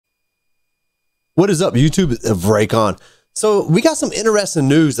What is up, YouTube? Vraycon. So we got some interesting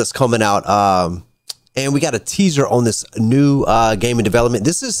news that's coming out, and we got a teaser on this new game in development.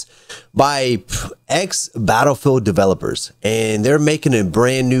 This is by ex-Battlefield developers, and they're making a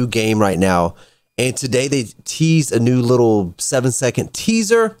brand new game right now. And today they teased a new little 7-second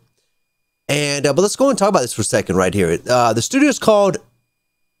teaser. And but let's go and talk about this for a second right here. The studio is called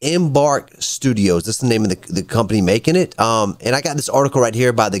Embark Studios. This is the name of the company making it. And I got this article right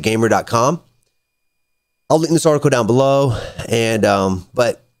here by thegamer.com. I'll link this article down below. And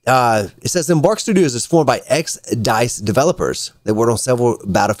it says Embark Studios is formed by ex-DICE developers that worked on several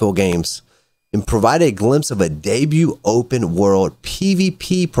Battlefield games and provided a glimpse of a debut open world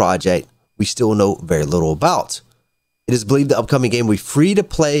PvP project we still know very little about. It is believed the upcoming game will be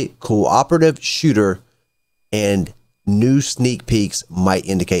free-to-play cooperative shooter, and new sneak peeks might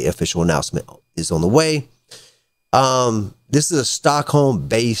indicate official announcement is on the way. This is a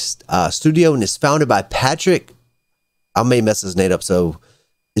Stockholm-based studio, and it's founded by Patrick. I may mess his name up, so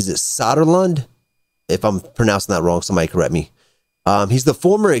is it Soderlund? If I'm pronouncing that wrong, somebody correct me. He's the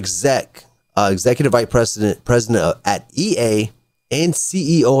former executive vice president at EA and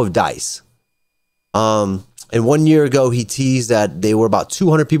CEO of DICE. And 1 year ago, he teased that they were about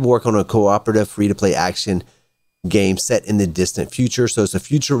 200 people working on a cooperative free-to-play action game set in the distant future. So it's a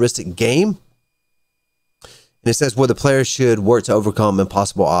futuristic game. And it says where the players should work to overcome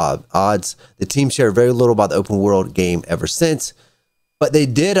impossible odds. The team shared very little about the open world game ever since. But they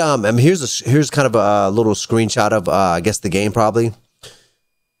did, I mean, here's kind of a little screenshot of, I guess, the game probably.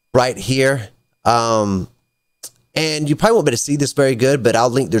 Right here. And you probably won't be able to see this very good, but I'll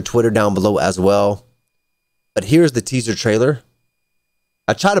link their Twitter down below as well. But here's the teaser trailer.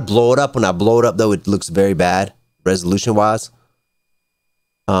 I try to blow it up. When I blow it up, though, it looks very bad resolution-wise.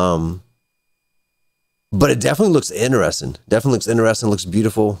 But it definitely looks interesting. Definitely looks interesting. Looks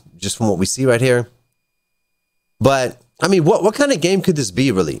beautiful just from what we see right here. But, I mean, what kind of game could this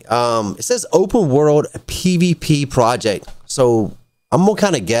be, really? It says open world PvP project. So I'm going to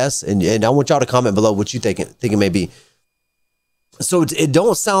kind of guess, and I want y'all to comment below what you think it may be. So it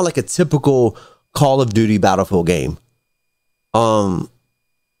don't sound like a typical Call of Duty Battlefield game.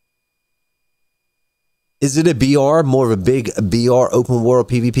 Is it a BR, more of a big BR open world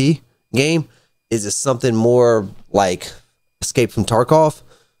PvP game? Is it something more like Escape from Tarkov?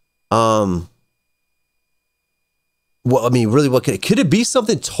 Well, I mean, really, what could it be?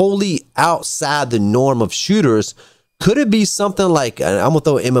 Something totally outside the norm of shooters? Could it be something like, I'm gonna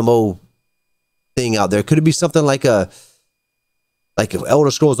throw an MMO thing out there. Could it be something like Elder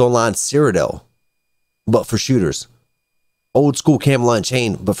Scrolls Online Cyrodiil, but for shooters? Old school Camelot and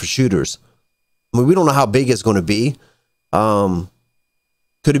Chain, but for shooters. I mean, we don't know how big it's going to be.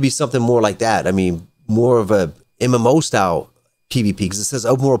 Could it be something more like that? I mean, more of a MMO style PvP, because it says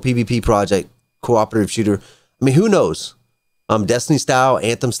open world PvP project, cooperative shooter. I mean, who knows? Destiny style,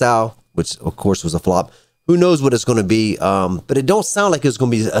 Anthem style, which of course was a flop. Who knows what it's going to be? But it don't sound like it's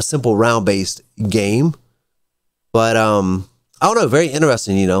going to be a simple round based game. But I don't know. Very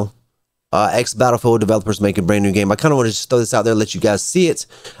interesting, you know. Ex-Battlefield developers make a brand new game. I kind of want to just throw this out there, let you guys see it.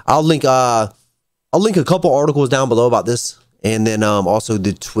 I'll link a couple articles down below about this, and then also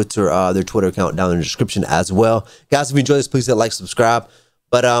the their Twitter account down in the description as well. Guys, if you enjoyed this, please hit like, subscribe.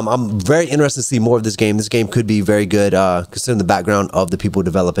 But I'm very interested to see more of this game. This game could be very good, considering the background of the people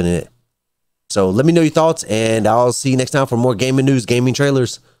developing it. So let me know your thoughts, and I'll see you next time for more gaming news, gaming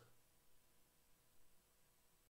trailers.